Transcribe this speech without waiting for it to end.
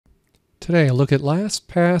Today, I'll look at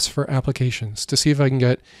Lastpass for applications to see if I can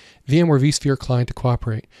get VMware vSphere client to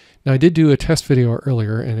cooperate. Now, I did do a test video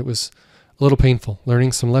earlier, and it was a little painful,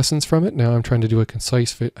 learning some lessons from it. Now I'm trying to do a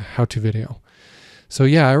concise how-to video. So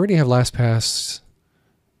yeah, I already have Lastpass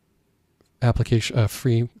application,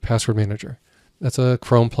 free password manager. That's a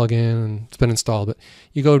Chrome plugin, and it's been installed. But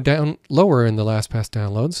you go down lower in the Lastpass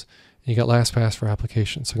downloads, and you got Lastpass for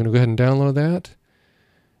applications. So I'm going to go ahead and download that.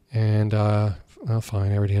 And well,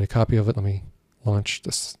 fine, I already had a copy of it. Let me launch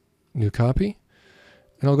this new copy.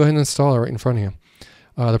 And I'll go ahead and install it right in front of you.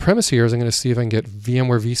 The premise here is I'm going to see if I can get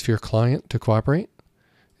VMware vSphere client to cooperate.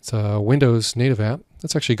 It's a Windows native app.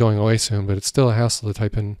 That's actually going away soon, but it's still a hassle to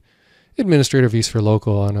type in administrator vSphere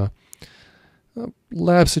local on a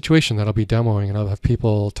lab situation that I'll be demoing, and I'll have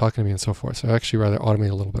people talking to me and so forth. So I'd actually rather automate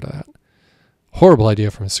a little bit of that. Horrible idea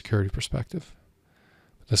from a security perspective.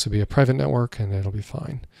 But this would be a private network, and it'll be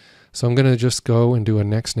fine. So I'm going to just go and do a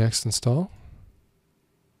next install.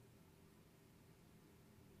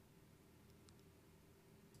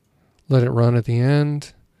 Let it run at the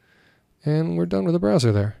end, and we're done with the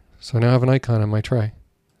browser there. So now I have an icon on my tray.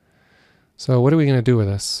 So what are we going to do with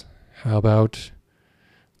this? How about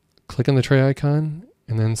click on the tray icon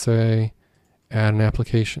and then say add an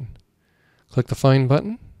application. Click the find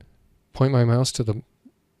button, point my mouse to the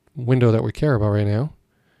window that we care about right now.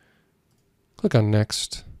 Click on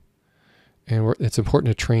next. And it's important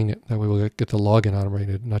to train it. That way we'll get the login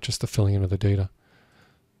automated, not just the filling in of the data.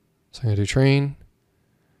 So I'm going to do train.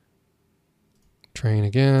 Train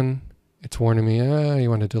again. It's warning me, you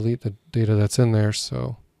want to delete the data that's in there,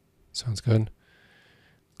 so sounds good.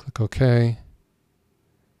 Click OK.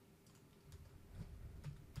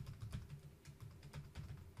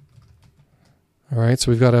 All right,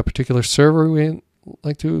 so we've got a particular server we'd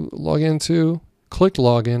like to log into. Click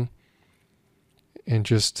login and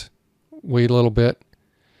just wait a little bit.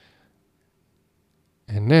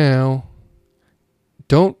 And now,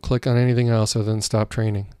 don't click on anything else other than stop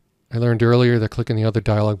training. I learned earlier that clicking the other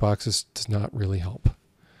dialog boxes does not really help.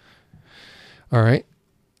 All right,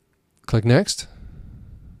 click next.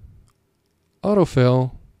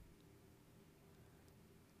 Autofill.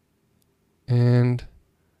 And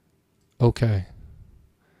OK.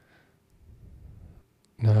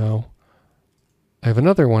 Now, I have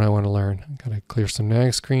another one I want to learn. I've got to clear some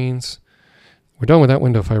nag screens. We're done with that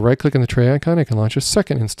window. If I right-click on the tray icon, I can launch a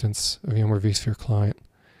second instance of VMware vSphere client.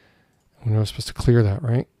 We're not supposed to clear that,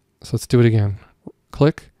 right? So let's do it again.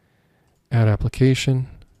 Click, add application,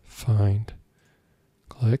 find,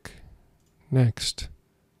 click, next,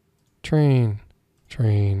 train,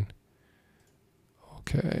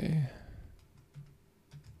 okay.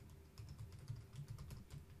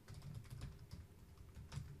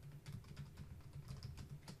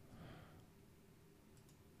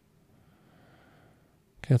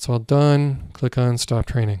 Okay, it's all done. Click on stop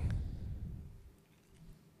training.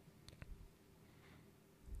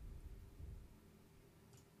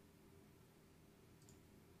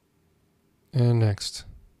 And next,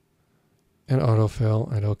 and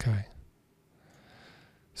autofill, and OK.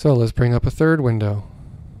 So let's bring up a third window.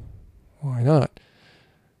 Why not?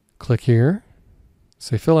 Click here,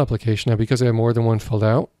 say fill application. Now because I have more than one filled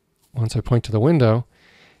out, once I point to the window,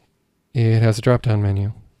 it has a drop-down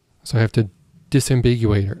menu. So I have to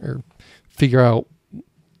disambiguate or figure out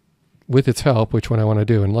with its help which one I want to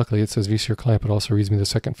do. And luckily it says vSphere client, but also reads me the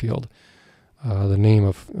second field, the name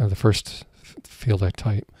of the first field I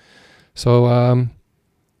type. So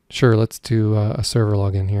sure, let's do a server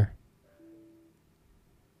login here.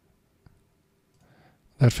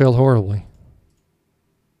 That failed horribly.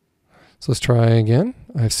 So let's try again.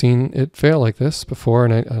 I've seen it fail like this before,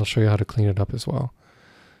 and I'll show you how to clean it up as well.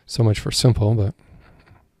 So much for simple, but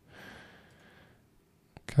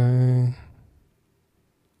okay.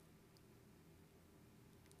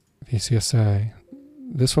 VCSA.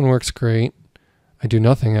 This one works great. I do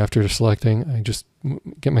nothing after selecting. I just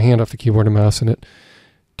get my hand off the keyboard and mouse, and it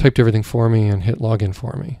typed everything for me and hit login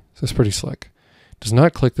for me. So it's pretty slick. Does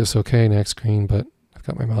not click this OK next screen, but I've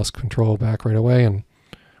got my mouse control back right away and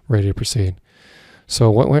ready to proceed.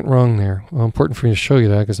 So what went wrong there? Well, important for me to show you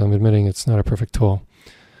that because I'm admitting it's not a perfect tool.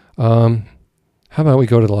 How about we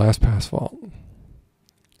go to the Lastpass vault?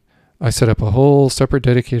 I set up a whole separate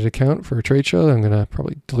dedicated account for a trade show that I'm going to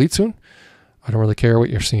probably delete soon. I don't really care what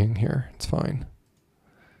you're seeing here. It's fine.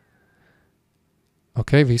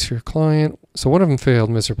 Okay, vSphere client. So one of them failed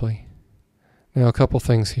miserably. Now a couple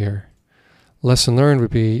things here. Lesson learned would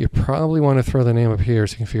be you probably want to throw the name up here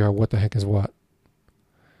so you can figure out what the heck is what.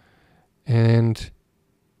 And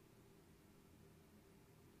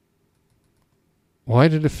why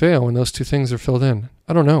did it fail when those two things are filled in?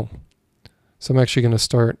 I don't know. So I'm actually going to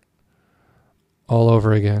start all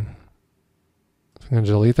over again. So I'm going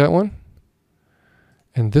to delete that one.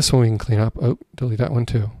 And this one we can clean up. Oh, delete that one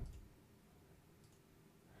too.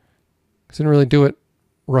 I didn't really do it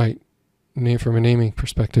right from a naming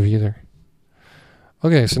perspective either.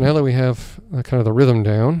 Okay, so now that we have kind of the rhythm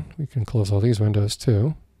down, we can close all these windows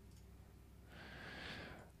too.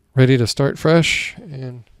 Ready to start fresh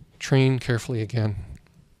and train carefully again.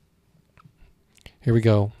 Here we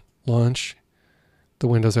go. Launch the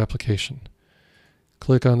Windows application.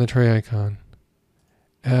 Click on the tray icon.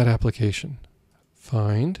 Add application.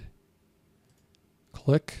 Find.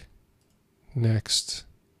 Click. Next.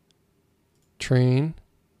 Train.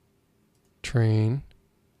 Train.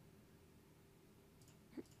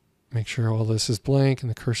 Make sure all this is blank and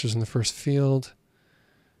the cursor's in the first field.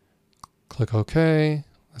 Click OK.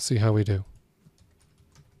 Let's see how we do.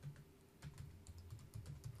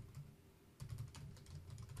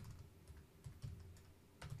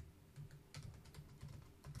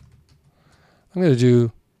 I'm going to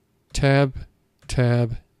do Tab,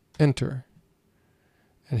 Tab, Enter,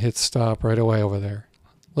 and hit stop right away over there.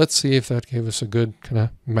 Let's see if that gave us a good kind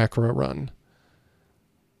of macro run.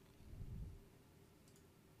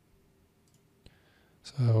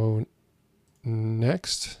 So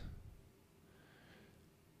next,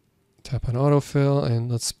 tap on autofill and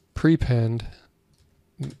let's prepend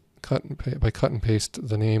by cut and paste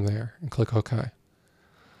the name there and click OK.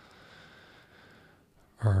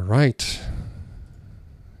 All right.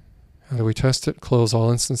 How do we test it? Close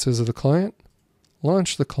all instances of the client,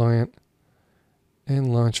 launch the client,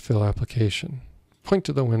 and launch fill application. Point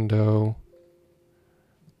to the window.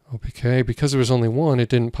 Okay, because there was only one, it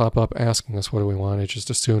didn't pop up asking us what do we want. It just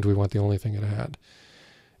assumed we want the only thing it had.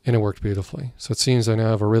 And it worked beautifully. So it seems I now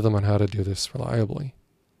have a rhythm on how to do this reliably.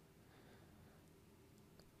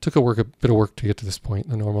 Took a bit of work to get to this point,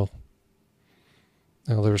 the normal.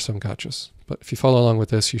 Now there were some gotchas. But if you follow along with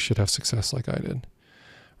this, you should have success like I did.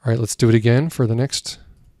 All right, let's do it again for the next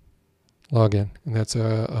login. And that's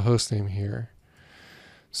a host name here.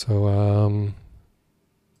 So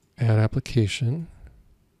add application.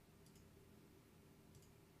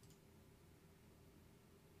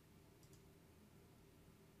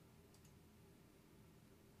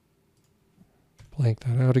 Blank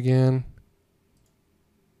that out again.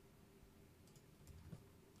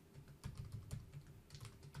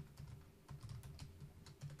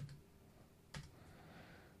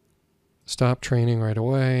 Stop training right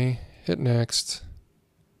away, hit next,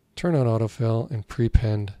 turn on autofill, and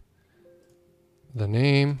prepend the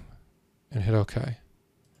name, and hit OK.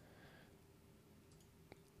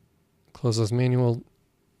 Close those manual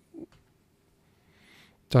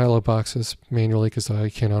dialog boxes manually because I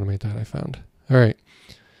can't automate that, I found. All right.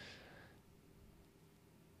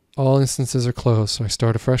 All instances are closed, so I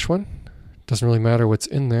start a fresh one. Doesn't really matter what's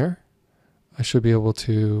in there. I should be able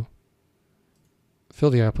to fill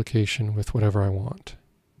the application with whatever I want.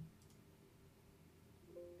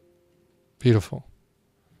 Beautiful.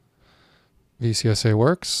 VCSA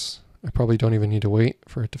works. I probably don't even need to wait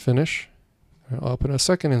for it to finish. I'll open a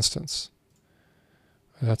second instance.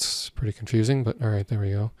 That's pretty confusing, but all right, there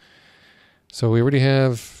we go. So we already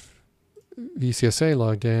have VCSA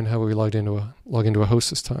logged in. How will we log into a host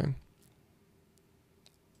this time?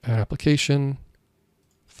 Add application,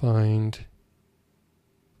 find.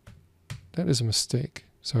 That is a mistake.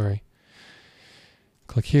 Sorry.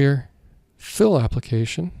 Click here. Fill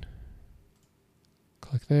application.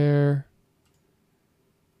 Click there.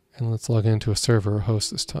 And let's log into a server or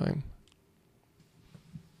host this time.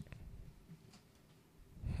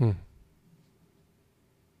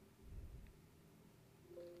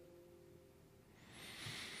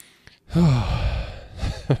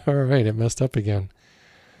 All right, it messed up again.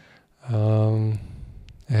 I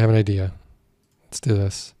have an idea. Let's do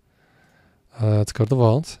this. Let's go to the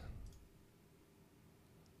vault.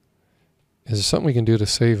 Is there something we can do to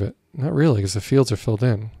save it? Not really, because the fields are filled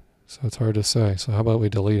in. So it's hard to say. So how about we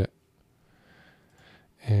delete it?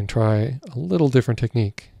 And try a little different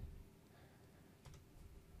technique.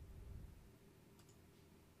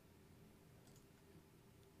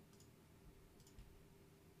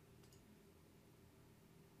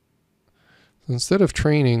 So instead of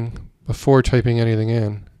training before typing anything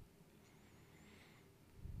in,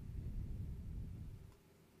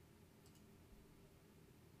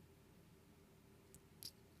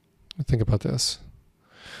 think about this.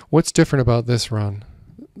 What's different about this run?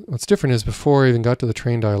 What's different is before I even got to the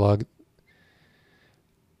train dialog,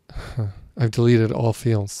 I've deleted all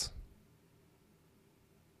fields.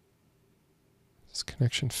 This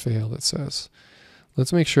connection failed, it says.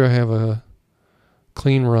 Let's make sure I have a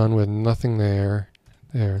clean run with nothing there.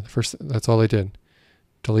 There, that's all I did.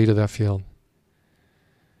 Deleted that field.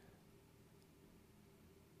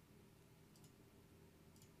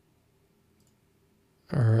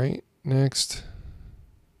 All right, next,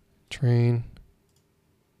 train.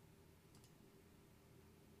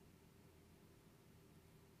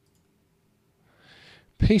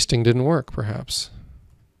 Pasting didn't work, perhaps.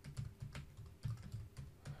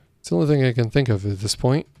 It's the only thing I can think of at this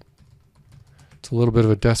point. It's a little bit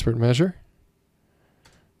of a desperate measure.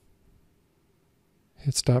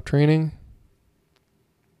 Hit stop training.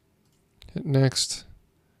 Hit next.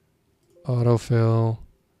 Autofill.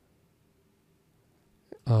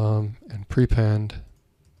 And prepend.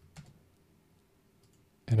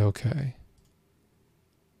 And OK.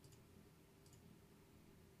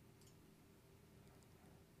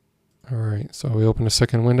 All right, so we open a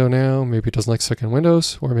second window now. Maybe it doesn't like second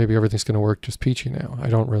windows, or maybe everything's going to work just peachy now. I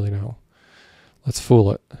don't really know. Let's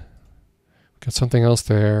fool it. Got something else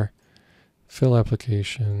there. Fill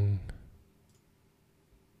application.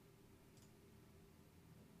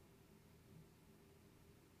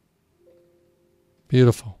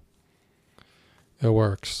 Beautiful. It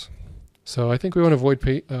works. So I think we want to avoid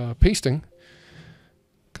pasting,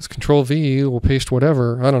 because Control V will paste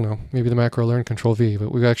whatever. I don't know. Maybe the macro learn Control V,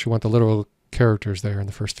 but we actually want the literal characters there in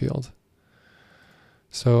the first field.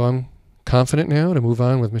 So I'm confident now to move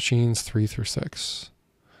on with machines 3 through 6.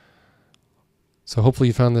 So hopefully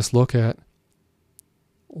you found this look at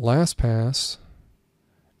Lastpass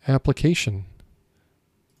application,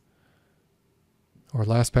 or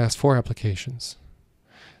Lastpass for applications.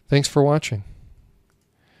 Thanks for watching,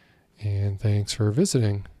 and thanks for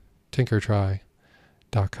visiting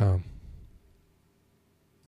tinkertry.com.